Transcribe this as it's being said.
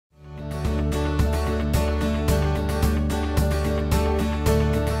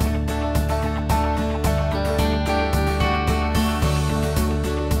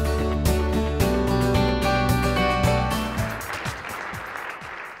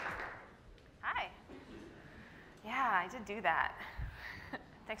did do that.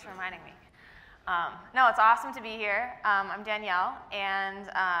 Thanks for reminding me. No, it's awesome to be here. I'm Danielle, and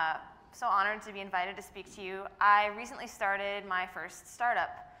so honored to be invited to speak to you. I recently started my first startup.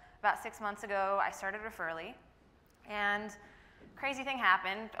 About 6 months ago, I started Whrrl, and crazy thing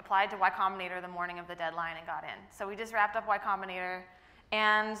happened. Applied to YCombinator the morning of the deadline and got in. So we just wrapped up YCombinator,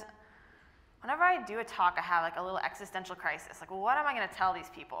 and whenever I do a talk, I have like a little existential crisis. Like, well, what am I going to tell these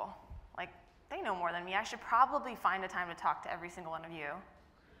people? Like, they know more than me. I should probably find a time to talk to every single one of you.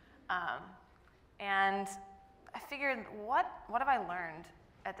 And I figured, what have I learned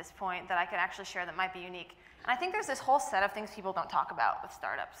at this point that I could actually share that might be unique? And I think there's this whole set of things people don't talk about with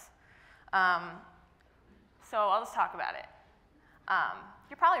startups. So I'll just talk about it.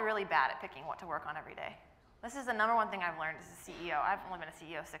 You're probably really bad at picking what to work on every day. This is the #1 thing I've learned as a CEO. I've only been a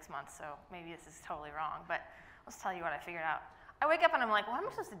CEO 6 months, so maybe this is totally wrong, but let's tell you what I figured out. I wake up and I'm like, what am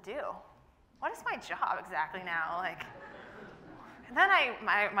I supposed to do? What is my job exactly now? Like, and then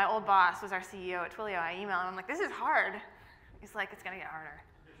my old boss was our CEO at Twilio. I emailed him. I'm like, this is hard. He's like, it's going to get harder.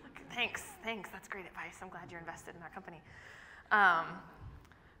 I'm like, thanks. That's great advice. I'm glad you're invested in our company.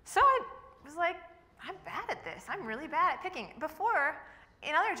 So I was like, I'm bad at this. I'm really bad at picking. Before,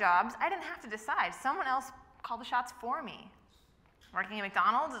 in other jobs, I didn't have to decide. Someone else called the shots for me. Working at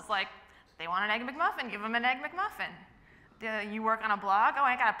McDonald's, it's like, they want an Egg McMuffin, give them an Egg McMuffin. You work on a blog, oh,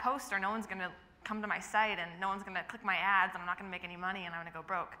 I got a poster, no one's going to come to my site, and no one's going to click my ads, and I'm not going to make any money, and I'm going to go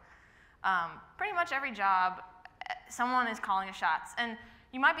broke. Pretty much every job, someone is calling the shots. And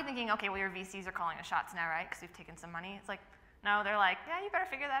you might be thinking, okay, well, your VCs are calling the shots now, right, because we've taken some money. It's like, no, they're like, yeah, you better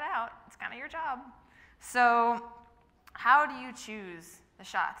figure that out. It's kind of your job. So how do you choose the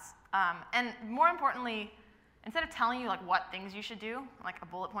shots? And more importantly, instead of telling you like what things you should do, like a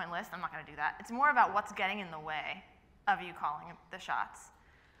bullet point list, I'm not going to do that. It's more about what's getting in the way of you calling the shots.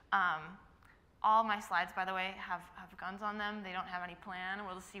 All my slides, by the way, have guns on them. They don't have any plan.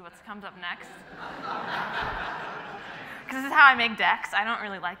 We'll just see what comes up next. Because this is how I make decks. I don't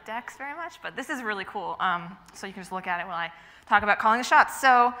really like decks very much, but this is really cool. So you can just look at it while I talk about calling the shots.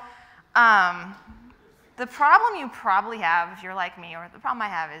 So the problem you probably have, if you're like me, or the problem I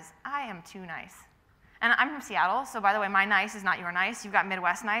have is I am too nice. And I'm from Seattle, so by the way, my nice is not your nice. You've got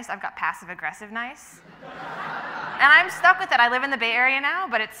Midwest nice. I've got passive-aggressive nice. And I'm stuck with it. I live in the Bay Area now,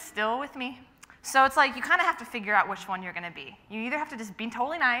 but it's still with me. So it's like you kind of have to figure out which one you're going to be. You either have to just be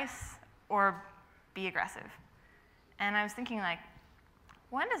totally nice or be aggressive. And I was thinking, like,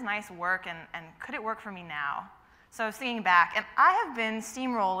 when does nice work, and could it work for me now? So I was thinking back, and I have been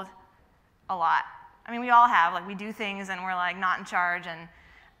steamrolled a lot. I mean, we all have. Like, we do things, and we're, like, not in charge, and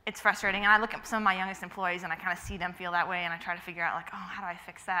it's frustrating. And I look at some of my youngest employees, and I kind of see them feel that way, and I try to figure out, like, oh, how do I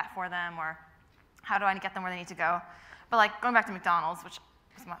fix that for them, or how do I get them where they need to go? But, like, going back to McDonald's, which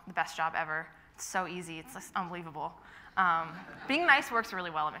is the best job ever, it's so easy. It's just unbelievable. Being nice works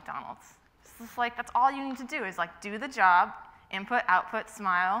really well at McDonald's. It's just like, that's all you need to do is, like, do the job, input, output,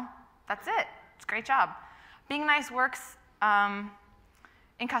 smile. That's it. It's a great job. Being nice works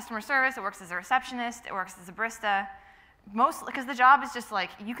in customer service. It works as a receptionist. It works as a barista. Because the job is just like,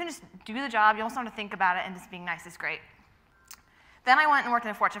 you can just do the job. You don't have to think about it, and just being nice is great. Then I went and worked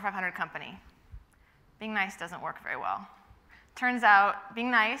in a Fortune 500 company. Being nice doesn't work very well. Turns out being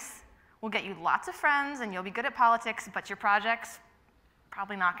nice will get you lots of friends, and you'll be good at politics, but your project's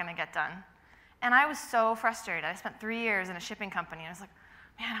probably not going to get done. And I was so frustrated. I spent 3 years in a shipping company, and I was like,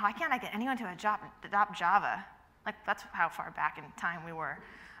 man, why can't I get anyone to adopt Java? Like, that's how far back in time we were.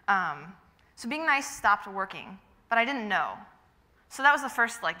 So being nice stopped working, but I didn't know. So that was the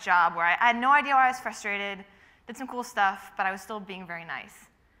first like job where I had no idea why I was frustrated, did some cool stuff, but I was still being very nice.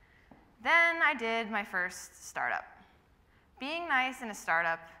 Then I did my first startup. Being nice in a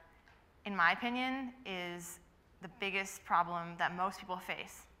startup, in my opinion, is the biggest problem that most people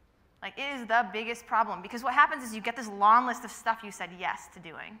face. Like, it is the biggest problem, because what happens is you get this long list of stuff you said yes to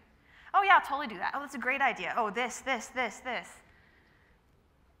doing. Oh yeah, I'll totally do that. Oh, that's a great idea. Oh, this.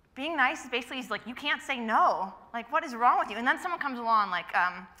 Being nice is basically like, you can't say no. Like, what is wrong with you? And then someone comes along, like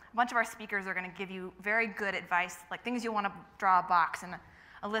a bunch of our speakers are going to give you very good advice, like things you want to draw a box and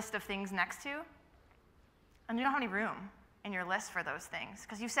a list of things next to. And you don't have any room in your list for those things,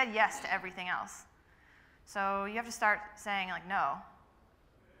 because you've said yes to everything else. So you have to start saying, like, no.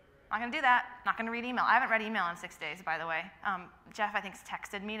 Not going to do that. Not going to read email. I haven't read email in 6 days, by the way. Jeff, I think,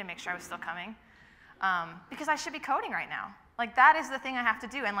 texted me to make sure I was still coming. Because I should be coding right now. Like, that is the thing I have to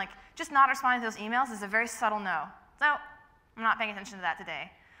do. And, like, just not responding to those emails is a very subtle no. No, I'm not paying attention to that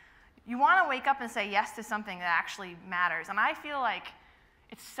today. You want to wake up and say yes to something that actually matters. And I feel like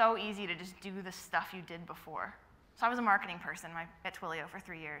it's so easy to just do the stuff you did before. So I was a marketing person at Twilio for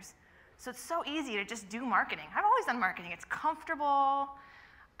 3 years. So it's so easy to just do marketing. I've always done marketing. It's comfortable.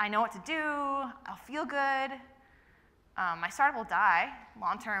 I know what to do. I'll feel good. My startup will die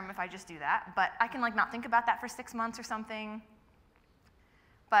long term if I just do that, but I can like not think about that for 6 months or something.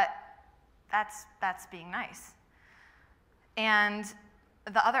 But that's being nice. And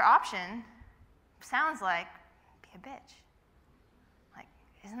the other option sounds like be a bitch. Like,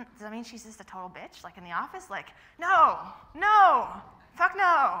 does that mean she's just a total bitch? Like in the office? Like, no, fuck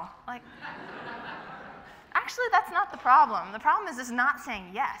no. Like, actually, that's not the problem. The problem is just not saying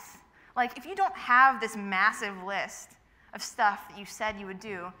yes. Like, if you don't have this massive list of stuff that you said you would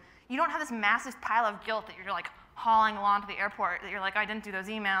do, you don't have this massive pile of guilt that you're like hauling along to the airport, that you're like, I didn't do those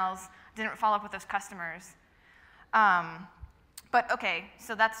emails, didn't follow up with those customers. But okay,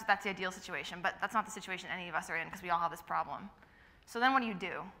 so that's the ideal situation, but that's not the situation any of us are in because we all have this problem. So then what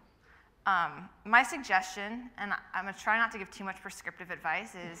do? My suggestion, and I'm going to try not to give too much prescriptive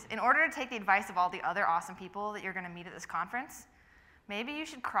advice, is in order to take the advice of all the other awesome people that you're going to meet at this conference, maybe you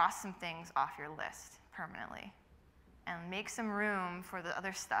should cross some things off your list permanently and make some room for the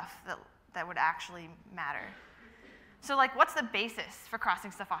other stuff that would actually matter. So like, what's the basis for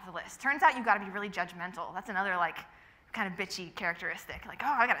crossing stuff off the list? Turns out you've got to be really judgmental. That's another like kind of bitchy characteristic. Like,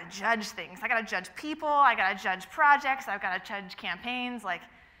 oh, I got to judge things. I got to judge people. I got to judge projects. I've got to judge campaigns. Like,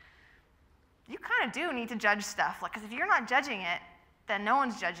 you kind of do need to judge stuff. Like, because if you're not judging it, then no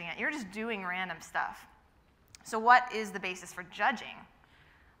one's judging it. You're just doing random stuff. So what is the basis for judging?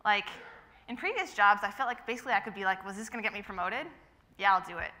 Like, in previous jobs, I felt like basically I could be like, was this going to get me promoted? Yeah, I'll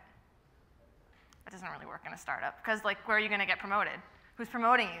do it. That doesn't really work in a startup, because like, where are you going to get promoted? Who's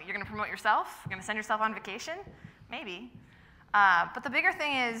promoting you? You're going to promote yourself? You're going to send yourself on vacation? Maybe. But the bigger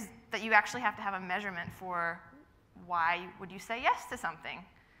thing is that you actually have to have a measurement for why would you say yes to something.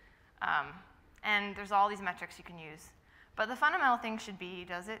 And there's all these metrics you can use. But the fundamental thing should be,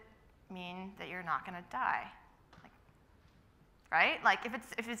 does it mean that you're not going to die? Like, right? Like,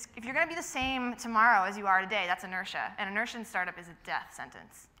 if you're going to be the same tomorrow as you are today, that's inertia. And inertia in startup is a death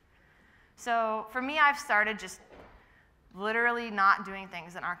sentence. So for me, I've started just literally not doing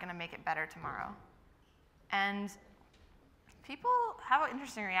things that aren't going to make it better tomorrow. And people have an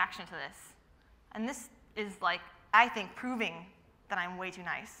interesting reaction to this. And this is like, I think, proving that I'm way too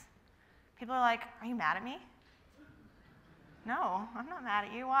nice. People are like, are you mad at me? No, I'm not mad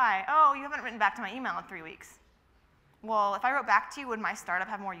at you. Why? Oh, you haven't written back to my email in 3 weeks. Well, if I wrote back to you, would my startup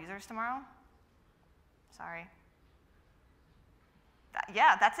have more users tomorrow? Sorry.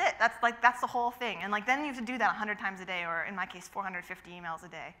 Yeah, that's it. That's the whole thing. And like, then you have to do that 100 times a day, or in my case, 450 emails a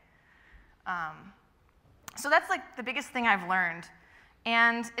day. So that's like the biggest thing I've learned.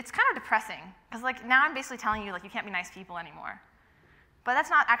 And it's kind of depressing, because like now I'm basically telling you like you can't be nice people anymore. But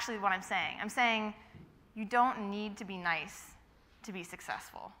that's not actually what I'm saying. I'm saying you don't need to be nice to be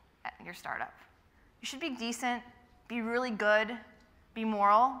successful at your startup. You should be decent, be really good, be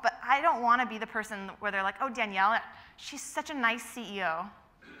moral, but I don't want to be the person where they're like, oh, Danielle, she's such a nice CEO.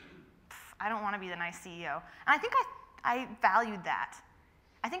 I don't want to be the nice CEO. And I think I valued that.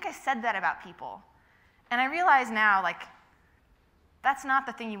 I think I said that about people. And I realize now, like, that's not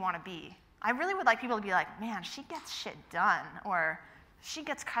the thing you want to be. I really would like people to be like, man, she gets shit done, or she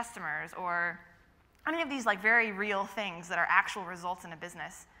gets customers, or any of these like very real things that are actual results in a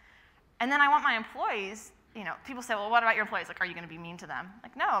business. And then I want my employees, you know, people say, well, what about your employees? Like, are you going to be mean to them?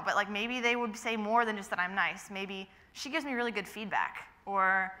 Like, no, but like maybe they would say more than just that I'm nice. Maybe she gives me really good feedback,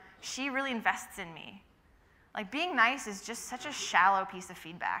 or she really invests in me. Like, being nice is just such a shallow piece of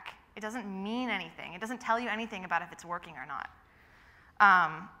feedback. It doesn't mean anything. It doesn't tell you anything about if it's working or not.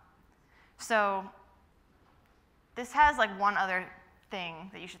 So this has like one other thing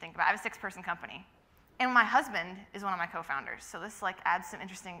that you should think about. I have a 6-person company. And my husband is one of my co-founders. So this like adds some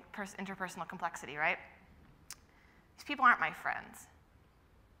interesting interpersonal complexity, right? These people aren't my friends.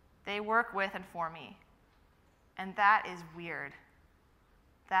 They work with and for me. And that is weird.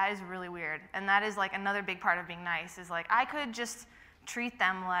 That is really weird. And that is like another big part of being nice, is like I could just treat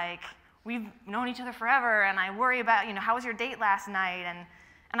them like we've known each other forever, and I worry about, you know, how was your date last night?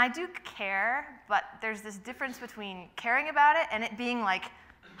 And I do care, but there's this difference between caring about it and it being like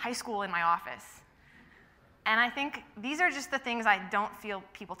high school in my office. And I think these are just the things I don't feel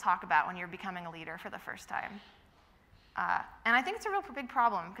people talk about when you're becoming a leader for the first time. And I think it's a real big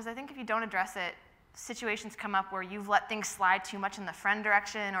problem, because I think if you don't address it, situations come up where you've let things slide too much in the friend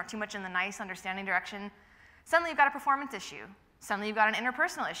direction or too much in the nice, understanding direction. Suddenly you've got a performance issue. Suddenly you've got an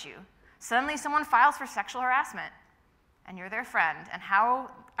interpersonal issue. Suddenly someone files for sexual harassment, and you're their friend. And how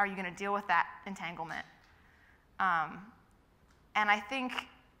are you going to deal with that entanglement? And I think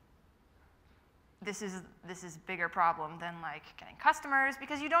this is bigger problem than like getting customers,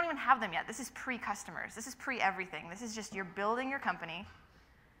 because you don't even have them yet. This is pre-customers. This is pre-everything. This is just you're building your company,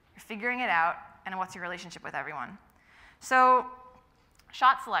 you're figuring it out, and what's your relationship with everyone. So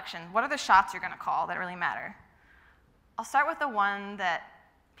shot selection. What are the shots you're going to call that really matter? I'll start with the one that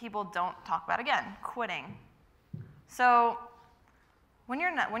people don't talk about again, quitting. So when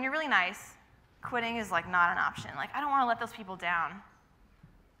you're really nice, quitting is like not an option. Like, I don't want to let those people down.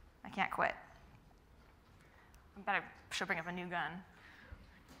 I can't quit. I should bring up a new gun.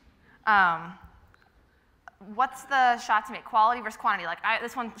 What's the shot to make? Quality versus quantity. Like,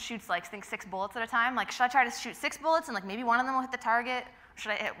 this one shoots like, I think 6 bullets at a time. Like, should I try to shoot 6 bullets and like maybe one of them will hit the target? Or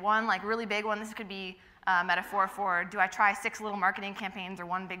should I hit one like really big one? This could be a metaphor for, do I try 6 little marketing campaigns or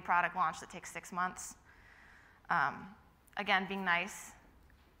one big product launch that takes 6 months? Again, being nice.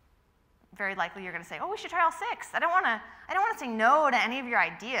 Very likely you're going to say, oh, we should try all 6. I don't want to say no to any of your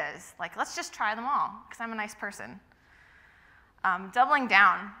ideas. Like, let's just try them all, because I'm a nice person. Doubling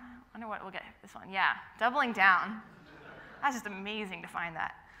down. I wonder what we'll get this one. Yeah, doubling down. That's just amazing to find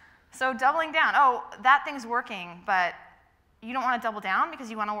that. So doubling down. Oh, that thing's working, but you don't want to double down because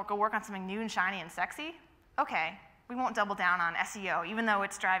you want to go work on something new and shiny and sexy? Okay, we won't double down on SEO, even though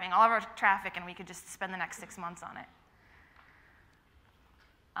it's driving all of our traffic and we could just spend the next 6 months on it.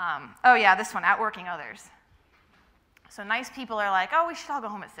 Oh yeah, this one, outworking others. So nice people are like, oh, we should all go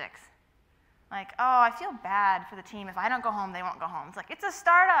home at 6. Like, oh, I feel bad for the team. If I don't go home, they won't go home. It's like, it's a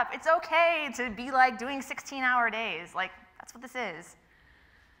startup. It's okay to be like doing 16-hour days. Like, that's what this is.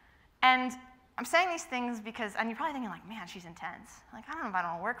 And I'm saying these things because, and you're probably thinking like, man, she's intense. Like, I don't know if I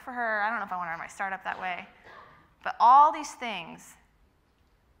want to work for her. I don't know if I want to run my startup that way. But all these things,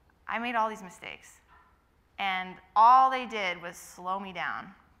 I made all these mistakes. And all they did was slow me down.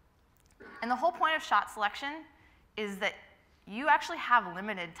 And the whole point of shot selection is that you actually have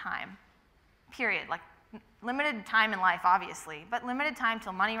limited time, period. Like, limited time in life, obviously, but limited time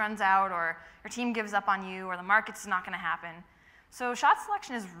till money runs out or your team gives up on you or the market's not going to happen. So shot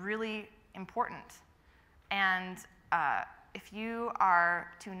selection is really important. And if you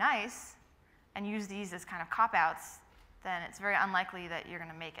are too nice and use these as kind of cop-outs, then it's very unlikely that you're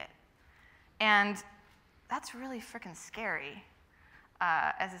going to make it. And that's really freaking scary.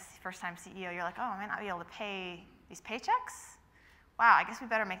 As a first-time CEO, you're like, oh, I might not be able to pay these paychecks? Wow, I guess we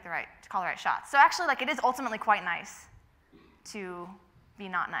better call the right shots. So actually, like, it is ultimately quite nice to be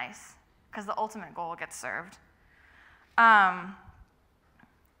not nice, because the ultimate goal gets served. So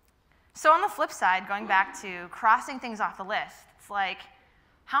on the flip side, going back to crossing things off the list, it's like,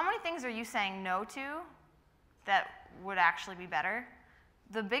 how many things are you saying no to that would actually be better?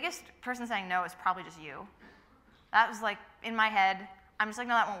 The biggest person saying no is probably just you. That was like, in my head, I'm just like,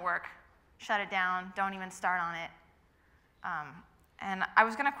 no, that won't work. Shut it down. Don't even start on it. And I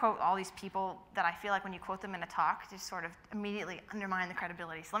was going to quote all these people that I feel like when you quote them in a talk, just sort of immediately undermine the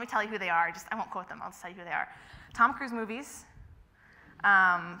credibility. So let me tell you who they are. I won't quote them. I'll just tell you who they are. Tom Cruise movies,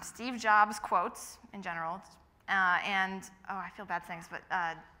 Steve Jobs quotes in general, and, oh, I feel bad saying this, but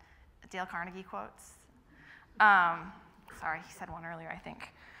Dale Carnegie quotes. Sorry, he said one earlier, I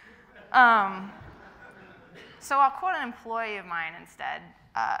think. So I'll quote an employee of mine instead.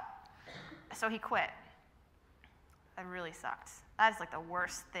 So he quit. That really sucked. That is like the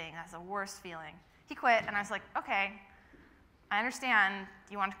worst thing. That's the worst feeling. He quit, and I was like, okay, I understand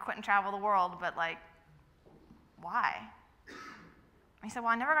you want to quit and travel the world, but like, why? And he said,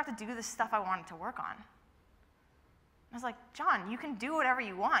 well, I never got to do the stuff I wanted to work on. I was like, John, you can do whatever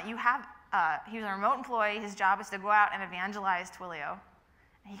you want. You have, he was a remote employee. His job is to go out and evangelize Twilio.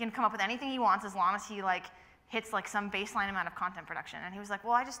 He can come up with anything he wants as long as he like hits like some baseline amount of content production. And he was like,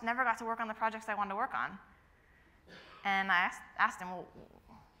 well, I just never got to work on the projects I wanted to work on. And I asked him, well,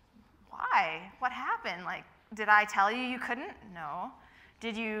 why? What happened? Like, did I tell you you couldn't? No.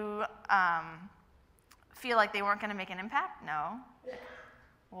 Did you feel like they weren't going to make an impact? No.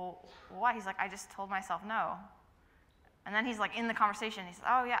 Well, why? He's like, I just told myself no. And then he's like in the conversation, he says,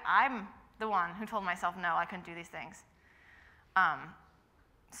 oh yeah, I'm the one who told myself no, I couldn't do these things.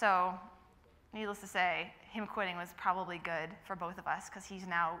 So needless to say, him quitting was probably good for both of us because he's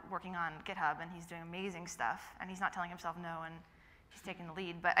now working on GitHub and he's doing amazing stuff and he's not telling himself no and he's taking the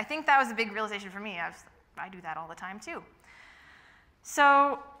lead. But I think that was a big realization for me. I do that all the time too.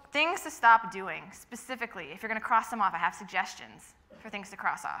 So things to stop doing, specifically, if you're going to cross them off, I have suggestions for things to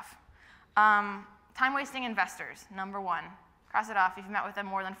cross off. Time-wasting investors, number 1. Cross it off. If you've met with them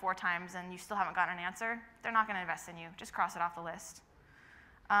more than 4 times and you still haven't gotten an answer, they're not going to invest in you. Just cross it off the list.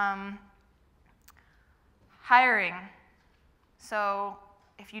 Hiring. So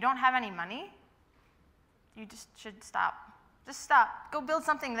if you don't have any money, you just should stop. Just stop. Go build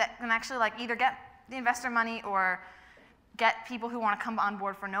something that can actually like either get the investor money or get people who want to come on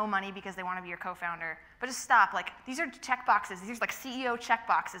board for no money because they want to be your co-founder. But just stop. Like, these are check boxes. These are like CEO check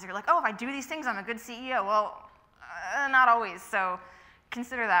boxes. You're like, oh, if I do these things, I'm a good CEO. Well, not always. So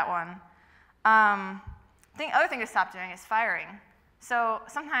consider that one. Other thing to stop doing is firing. So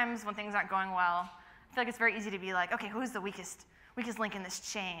sometimes when things aren't going well, I feel like it's very easy to be like, okay, who's the weakest link in this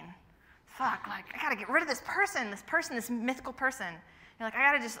chain? Fuck, like, I gotta get rid of this mythical person. You're like,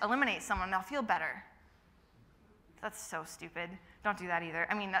 I gotta just eliminate someone and I'll feel better. That's so stupid. Don't do that either.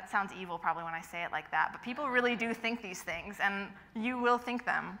 I mean, that sounds evil probably when I say it like that, but people really do think these things, and you will think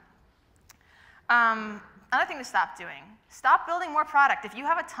them. Another thing to stop doing, stop building more product. If you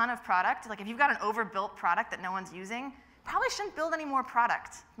have a ton of product, like if you've got an overbuilt product that no one's using, probably shouldn't build any more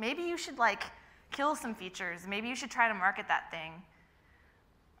product. Maybe you should like kill some features. Maybe you should try to market that thing.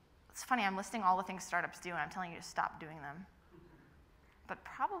 It's funny, I'm listing all the things startups do, and I'm telling you to stop doing them. But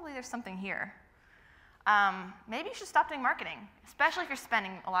probably there's something here. Maybe you should stop doing marketing, especially if you're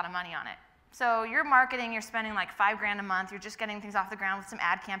spending a lot of money on it. So you're marketing, you're spending like $5 grand a month, you're just getting things off the ground with some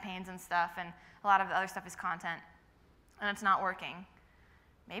ad campaigns and stuff, and a lot of the other stuff is content, and it's not working.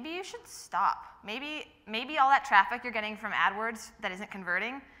 Maybe you should stop. Maybe all that traffic you're getting from AdWords that isn't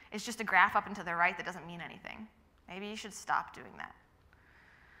converting is just a graph up and to the right that doesn't mean anything. Maybe you should stop doing that.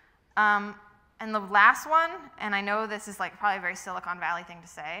 And the last one, and I know this is like probably a very Silicon Valley thing to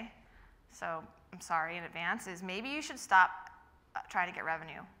say, so I'm sorry in advance, is maybe you should stop trying to get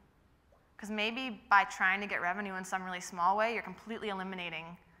revenue. Because maybe by trying to get revenue in some really small way, you're completely eliminating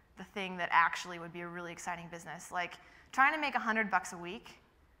the thing that actually would be a really exciting business. Like trying to make $100 a week,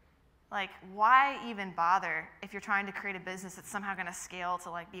 like why even bother if you're trying to create a business that's somehow going to scale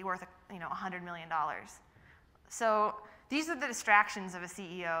to like be worth $100 million? So these are the distractions of a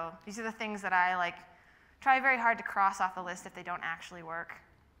CEO. These are the things that I like try very hard to cross off the list if they don't actually work.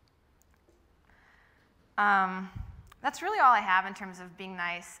 That's really all I have in terms of being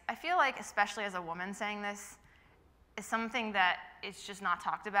nice. I feel like, especially as a woman saying this, is something that is just not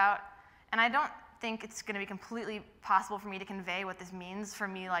talked about. And I don't think it's going to be completely possible for me to convey what this means for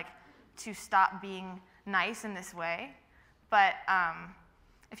me, like, to stop being nice in this way. But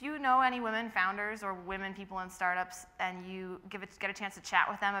if you know any women founders or women people in startups and you get a chance to chat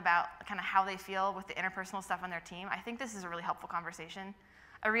with them about kind of how they feel with the interpersonal stuff on their team, I think this is a really helpful conversation.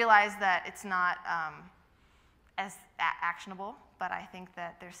 I realize that it's not as actionable, but I think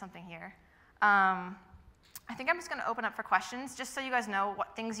that there's something here. I think I'm just going to open up for questions, just so you guys know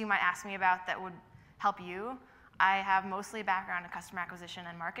what things you might ask me about that would help you. I have mostly a background in customer acquisition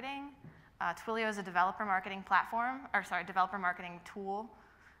and marketing. Twilio is a developer marketing developer marketing tool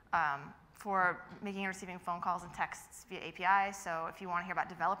for making and receiving phone calls and texts via API. So if you want to hear about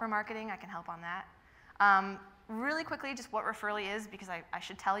developer marketing, I can help on that. Really quickly, just what Referral is, because I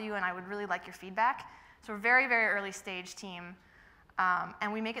should tell you, and I would really like your feedback. So we're a very, very early stage team,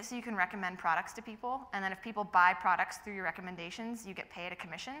 and we make it so you can recommend products to people, and then if people buy products through your recommendations, you get paid a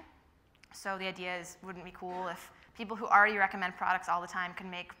commission. So the idea is, wouldn't it be cool if people who already recommend products all the time can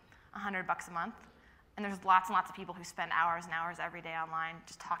make $100 a month? And there's lots and lots of people who spend hours and hours every day online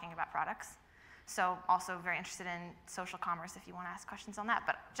just talking about products. So also very interested in social commerce if you want to ask questions on that,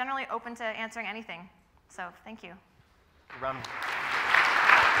 but generally open to answering anything. So thank you. Run.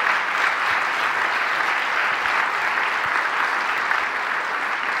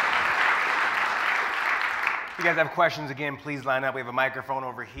 If you guys have questions, again, please line up. We have a microphone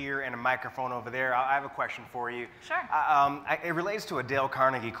over here and a microphone over there. I have a question for you. Sure. It relates to a Dale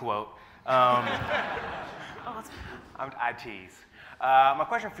Carnegie quote. I tease. My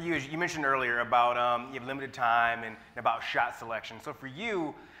question for you is, you mentioned earlier about you have limited time and about shot selection. So for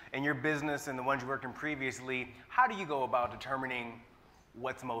you and your business and the ones you worked in previously, how do you go about determining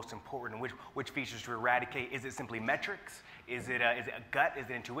what's most important, which features to eradicate? Is it simply metrics? Is it a gut? Is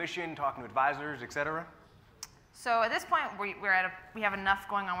it intuition, talking to advisors, et cetera? So at this point, we have enough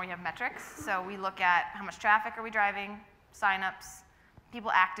going on where we have metrics. So we look at how much traffic are we driving, signups,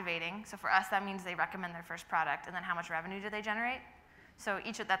 people activating. So for us, that means they recommend their first product, and then how much revenue do they generate? So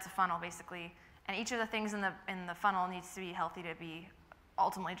that's a funnel, basically. And each of the things in the funnel needs to be healthy to be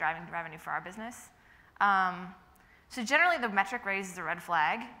ultimately driving revenue for our business. So generally, the metric raises a red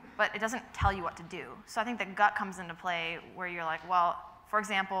flag, but it doesn't tell you what to do. So I think the gut comes into play where you're like, well, for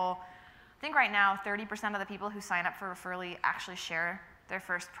example, I think right now 30% of the people who sign up for Whrrl actually share their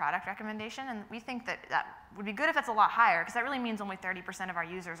first product recommendation, and we think that would be good if that's a lot higher, because that really means only 30% of our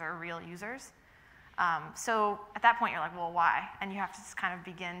users are real users. So at that point, you're like, well, why? And you have to just kind of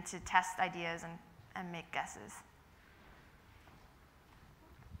begin to test ideas and make guesses.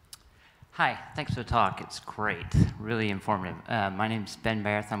 Hi, thanks for the talk. It's great, really informative. My name's Ben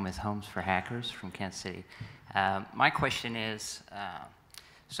Barth. I'm with Homes for Hackers from Kansas City. My question is,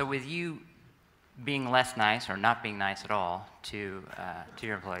 so with you being less nice or not being nice at all to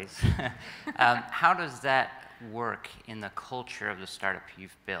your employees, how does that work in the culture of the startup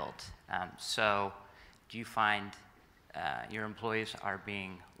you've built? So do you find your employees are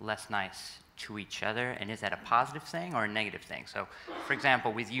being less nice to each other, and is that a positive thing or a negative thing? So, for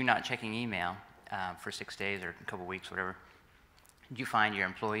example, with you not checking email for 6 days or a couple weeks, whatever, do you find your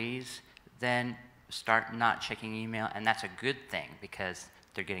employees then start not checking email, and that's a good thing because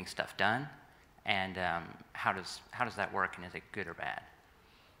they're getting stuff done? And how does that work, and is it good or bad?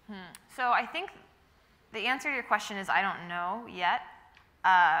 So I think the answer to your question is I don't know yet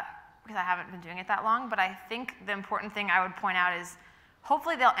because I haven't been doing it that long, but I think the important thing I would point out is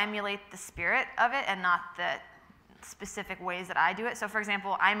hopefully they'll emulate the spirit of it and not the specific ways that I do it. So for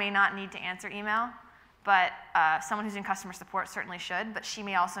example, I may not need to answer email, but someone who's in customer support certainly should, but she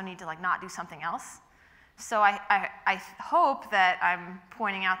may also need to not do something else. So I hope that I'm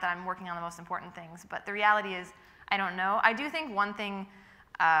pointing out that I'm working on the most important things, but the reality is I don't know. I do think one thing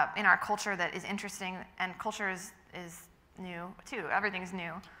in our culture that is interesting, and culture is new too, everything's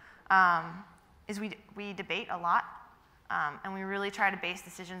new, is we debate a lot. And we really try to base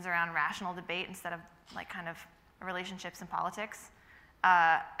decisions around rational debate instead of kind of relationships and politics.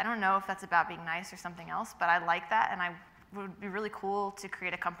 I don't know if that's about being nice or something else, but I like that, and it would be really cool to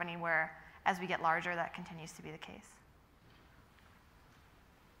create a company where, as we get larger, that continues to be the case.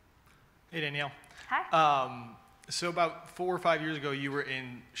 Hey, Danielle. Hi. So about 4 or 5 years ago, you were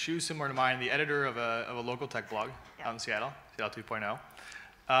in shoes similar to mine, the editor of a local tech blog out in Seattle, Seattle 2.0.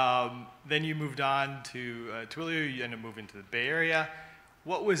 Then you moved on to Twilio. You ended up moving to the Bay Area.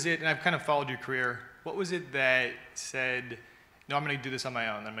 What was it, and I've kind of followed your career, what was it that said, no, I'm going to do this on my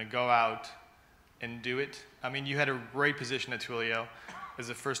own. I'm going to go out and do it? I mean, you had a great position at Twilio as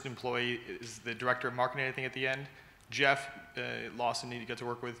the first employee, as the director of marketing, I think, at the end. Jeff Lawson, you got to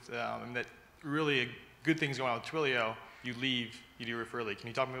work with, and that really good things going on with Twilio. You leave, you do referral. Can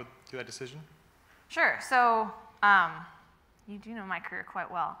you talk me through that decision? Sure. So you do know my career quite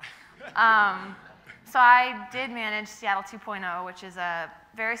well. So I did manage Seattle 2.0, which is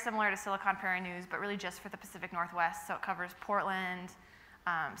very similar to Silicon Prairie News, but really just for the Pacific Northwest. So it covers Portland,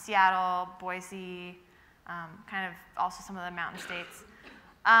 Seattle, Boise, kind of also some of the mountain states.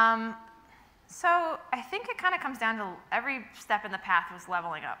 So I think it kind of comes down to every step in the path was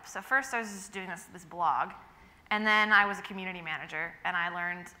leveling up. So first I was just doing this blog, and then I was a community manager, and I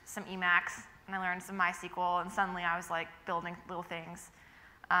learned some Emacs, and I learned some MySQL, and suddenly I was building little things.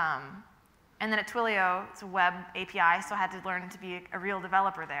 And then at Twilio, it's a web API, so I had to learn to be a real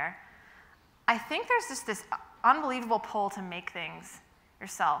developer there. I think there's just this unbelievable pull to make things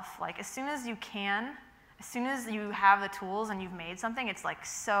yourself. As soon as you can, as soon as you have the tools and you've made something, it's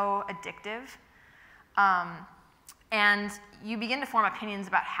so addictive. And you begin to form opinions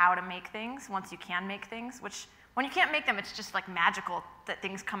about how to make things once you can make things, which when you can't make them, it's just magical that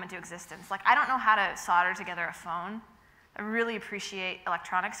things come into existence. I don't know how to solder together a phone. I really appreciate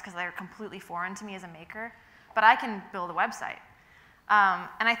electronics because they're completely foreign to me as a maker, but I can build a website.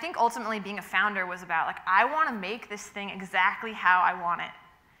 And I think ultimately being a founder was about I want to make this thing exactly how I want it.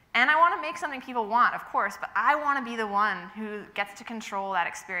 And I want to make something people want, of course, but I want to be the one who gets to control that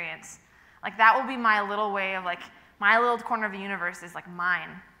experience. That will be my little way of my little corner of the universe is mine.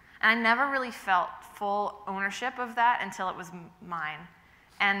 And I never really felt full ownership of that until it was mine.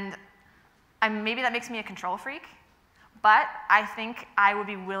 And maybe that makes me a control freak, but I think I would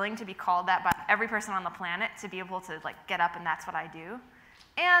be willing to be called that by every person on the planet to be able to get up and that's what I do.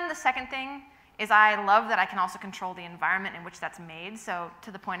 And the second thing is I love that I can also control the environment in which that's made. So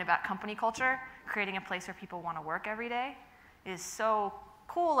to the point about company culture, creating a place where people want to work every day is so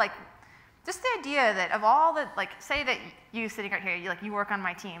cool. Just the idea that of all the, say that you sitting right here, you work on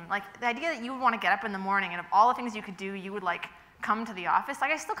my team, the idea that you would want to get up in the morning and of all the things you could do, you would come to the office.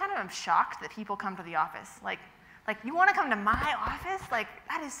 I still kind of am shocked that people come to the office. You want to come to my office?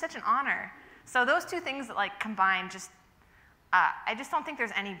 That is such an honor. So those two things that combine just, I just don't think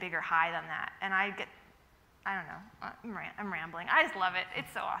there's any bigger high than that. And I don't know, I'm rambling. I just love it.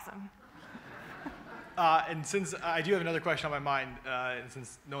 It's so awesome. And since I do have another question on my mind, and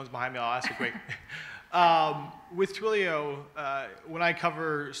since no one's behind me, I'll ask it quick. With Twilio, when I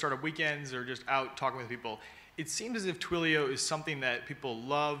cover startup weekends or just out talking with people, it seems as if Twilio is something that people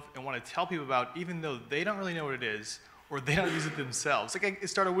love and want to tell people about, even though they don't really know what it is or they don't use it themselves. At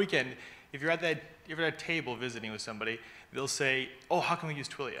startup weekend, if you're at a table visiting with somebody, they'll say, "Oh, how can we use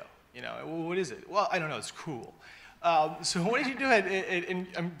Twilio? Well, what is it? Well, I don't know. It's cool." So what did you do and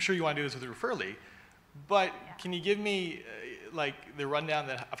I'm sure you want to do this with Referral, but can you give me like the rundown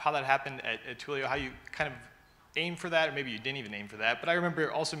of how that happened at Twilio, how you kind of aimed for that, or maybe you didn't even aim for that, but I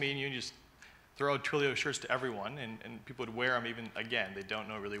remember also meeting you and just throw Twilio shirts to everyone, and people would wear them even, again, they don't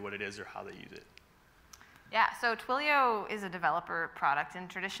know really what it is or how they use it. Yeah, so Twilio is a developer product, and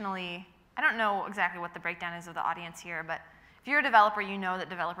traditionally, I don't know exactly what the breakdown is of the audience here, but if you're a developer, you know that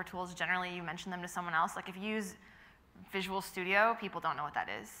developer tools, generally you mention them to someone else. Like if you use Visual Studio, people don't know what that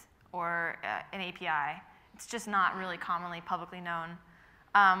is, or an API. It's just not really commonly publicly known.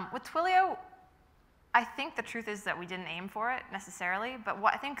 With Twilio, I think the truth is that we didn't aim for it necessarily, but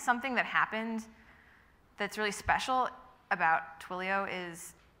I think something that happened that's really special about Twilio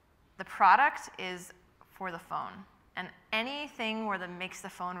is the product is for the phone. And anything where that makes the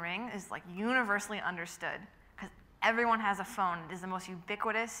phone ring is like universally understood, because everyone has a phone. It is the most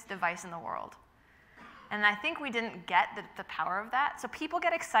ubiquitous device in the world. And I think we didn't get the power of that. So people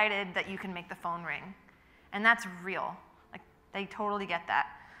get excited that you can make the phone ring. And that's real. Like, they totally get that.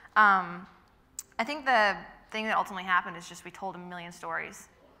 I think the thing that ultimately happened is just we told a million stories,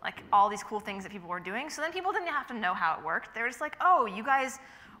 like all these cool things that people were doing. So then people didn't have to know how it worked. They were just like, oh, you guys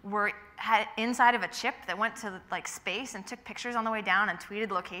had inside of a chip that went to like space and took pictures on the way down and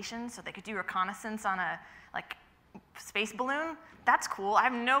tweeted locations so they could do reconnaissance on a like space balloon. That's cool. I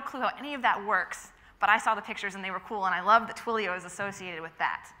have no clue how any of that works, but I saw the pictures and they were cool, and I love that Twilio is associated with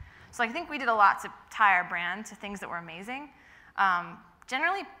that. So I think we did a lot to tie our brand to things that were amazing.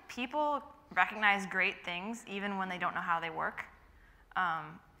 Generally, people recognize great things even when they don't know how they work,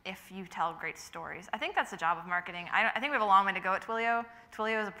 if you tell great stories. I think that's the job of marketing. I think we have a long way to go at Twilio.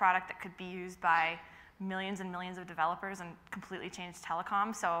 Twilio is a product that could be used by millions and millions of developers and completely change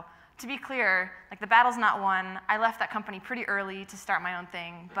telecom. So to be clear, like the battle's not won. I left that company pretty early to start my own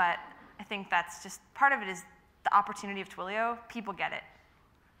thing, but I think that's just, part of it is the opportunity of Twilio. People get it.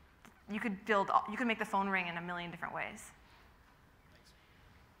 You could make the phone ring in a million different ways.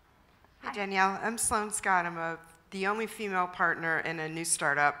 Hey Danielle, I'm Sloan Scott. I'm the only female partner in a new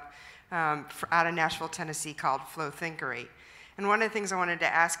startup out of Nashville, Tennessee called Thinc. And one of the things I wanted to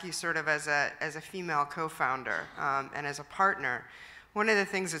ask you sort of as a female co-founder and as a partner, one of the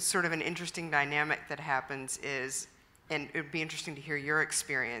things that's sort of an interesting dynamic that happens is, and it would be interesting to hear your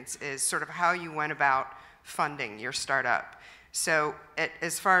experience, is sort of how you went about funding your startup. So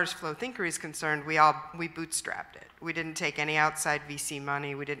as far as Thinc is concerned, we bootstrapped it. We didn't take any outside VC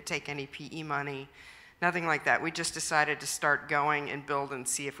money. We didn't take any PE money, nothing like that. We just decided to start going and build and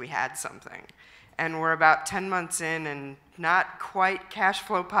see if we had something. And we're about 10 months in and not quite cash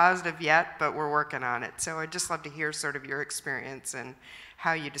flow positive yet, but we're working on it. So I'd just love to hear sort of your experience and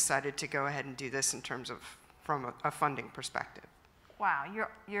how you decided to go ahead and do this in terms of from a funding perspective. Wow,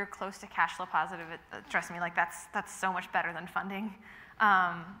 you're close to cash flow positive. Trust me, like that's so much better than funding.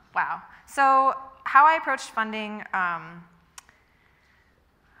 Wow. So how I approached funding, I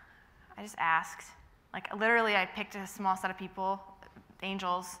just asked. Like literally, I picked a small set of people,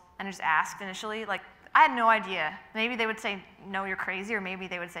 angels, and just asked initially. Like I had no idea. Maybe they would say, no, you're crazy, or maybe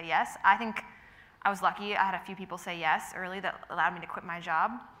they would say yes. I think I was lucky. I had a few people say yes early that allowed me to quit my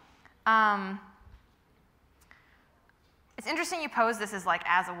job. It's interesting you pose this as like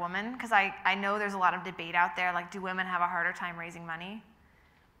as a woman, because I know there's a lot of debate out there, like do women have a harder time raising money?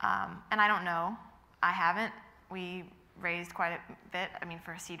 And I don't know. I haven't. We raised quite a bit. I mean,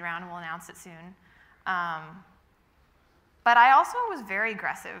 for a seed round, we'll announce it soon. But I also was very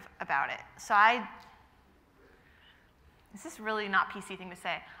aggressive about it. So this is really not PC thing to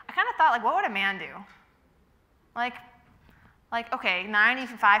say. I kind of thought, like, what would a man do? Like, okay,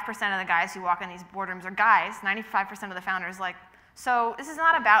 95% of the guys who walk in these boardrooms are guys, 95% of the founders, like, so this is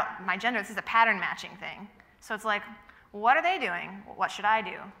not about my gender, this is a pattern matching thing. So it's like, what are they doing? What should I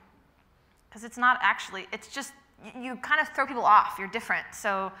do? Because it's not actually, it's just, you kind of throw people off, you're different.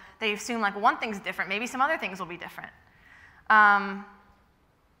 So they assume like one thing's different, maybe some other things will be different. Yeah,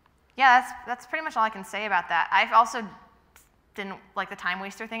 that's pretty much all I can say about that. I also didn't, like the time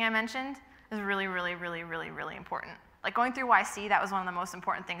waster thing I mentioned is really, really, really, really, really important. Like going through YC, that was one of the most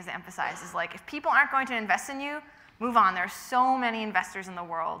important things to emphasize is like if people aren't going to invest in you, move on. There's so many investors in the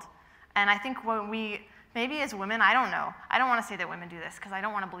world. And I think when maybe as women, I don't know. I don't want to say that women do this because I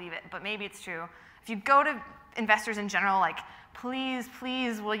don't want to believe it, but maybe it's true. If you go to investors in general, like, please,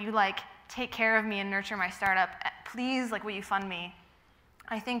 please, will you like take care of me and nurture my startup? Please, like, will you fund me?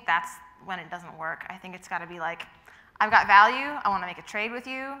 I think that's when it doesn't work. I think it's got to be like, I've got value. I want to make a trade with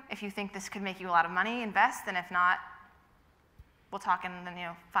you. If you think this could make you a lot of money, invest. And if not, we'll talk in the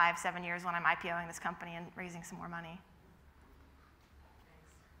 5-7 years when I'm IPOing this company and raising some more money.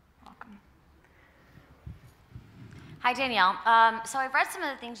 Welcome. Hi, Danielle. So I've read some of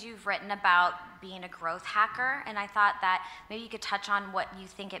the things you've written about being a growth hacker, and I thought that maybe you could touch on what you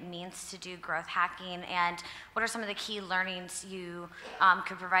think it means to do growth hacking, and what are some of the key learnings you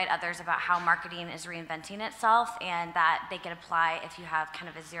could provide others about how marketing is reinventing itself, and that they could apply if you have kind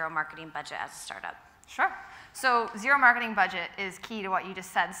of a zero marketing budget as a startup. Sure. So zero marketing budget is key to what you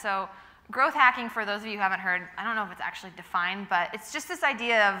just said. So growth hacking, for those of you who haven't heard, I don't know if it's actually defined, but it's just this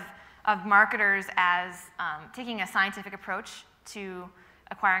idea of marketers as taking a scientific approach to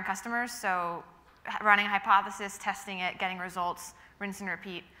acquiring customers. So running a hypothesis, testing it, getting results, rinse and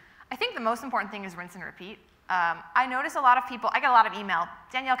repeat. I think the most important thing is rinse and repeat. I notice a lot of people, I get a lot of email,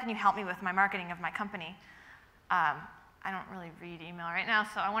 Danielle, can you help me with my marketing of my company? I don't really read email right now,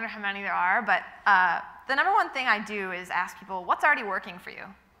 so I wonder how many there are, but the number one thing I do is ask people, what's already working for you?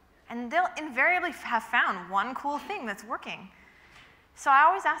 And they'll invariably have found one cool thing that's working. So I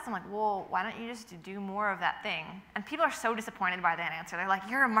always ask them, like, well, why don't you just do more of that thing? And people are so disappointed by that answer. They're like,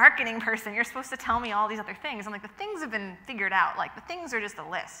 you're a marketing person. You're supposed to tell me all these other things. I'm like, the things have been figured out. Like, the things are just a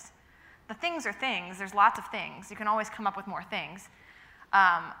list. The things are things. There's lots of things. You can always come up with more things.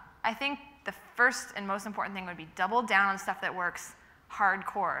 I think the first and most important thing would be double down on stuff that works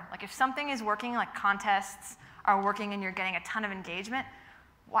hardcore. Like, if something is working, like contests are working and you're getting a ton of engagement,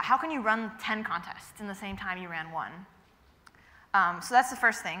 how can you run 10 contests in the same time you ran one? So that's the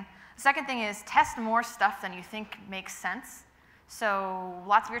first thing. The second thing is test more stuff than you think makes sense. So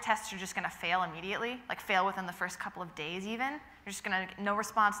lots of your tests are just going to fail immediately, like fail within the first couple of days even. You're just going to, no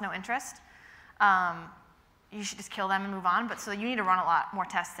response, no interest. You should just kill them and move on. But so you need to run a lot more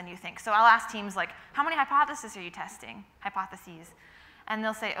tests than you think. So I'll ask teams like, how many hypotheses are you testing? Hypotheses. And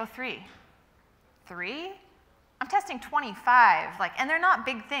they'll say, oh, 3. 3? I'm testing 25. Like, and they're not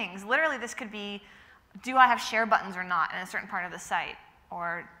big things. Literally, this could be, do I have share buttons or not in a certain part of the site?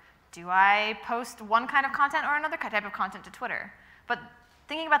 Or do I post one kind of content or another type of content to Twitter? But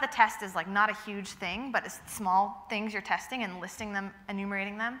thinking about the test is like not a huge thing, but it's small things you're testing and listing them,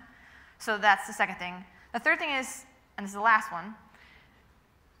 enumerating them. So that's the second thing. The third thing is, and this is the last one,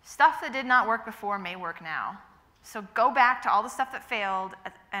 stuff that did not work before may work now. So go back to all the stuff that failed,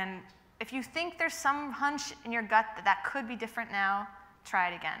 and if you think there's some hunch in your gut that that could be different now, try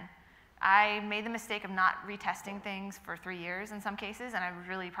it again. I made the mistake of not retesting things for 3 years in some cases, and I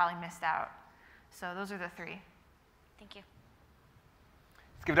really probably missed out. So those are the 3. Thank you.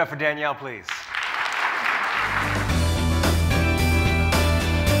 Let's give it up for Danielle, please.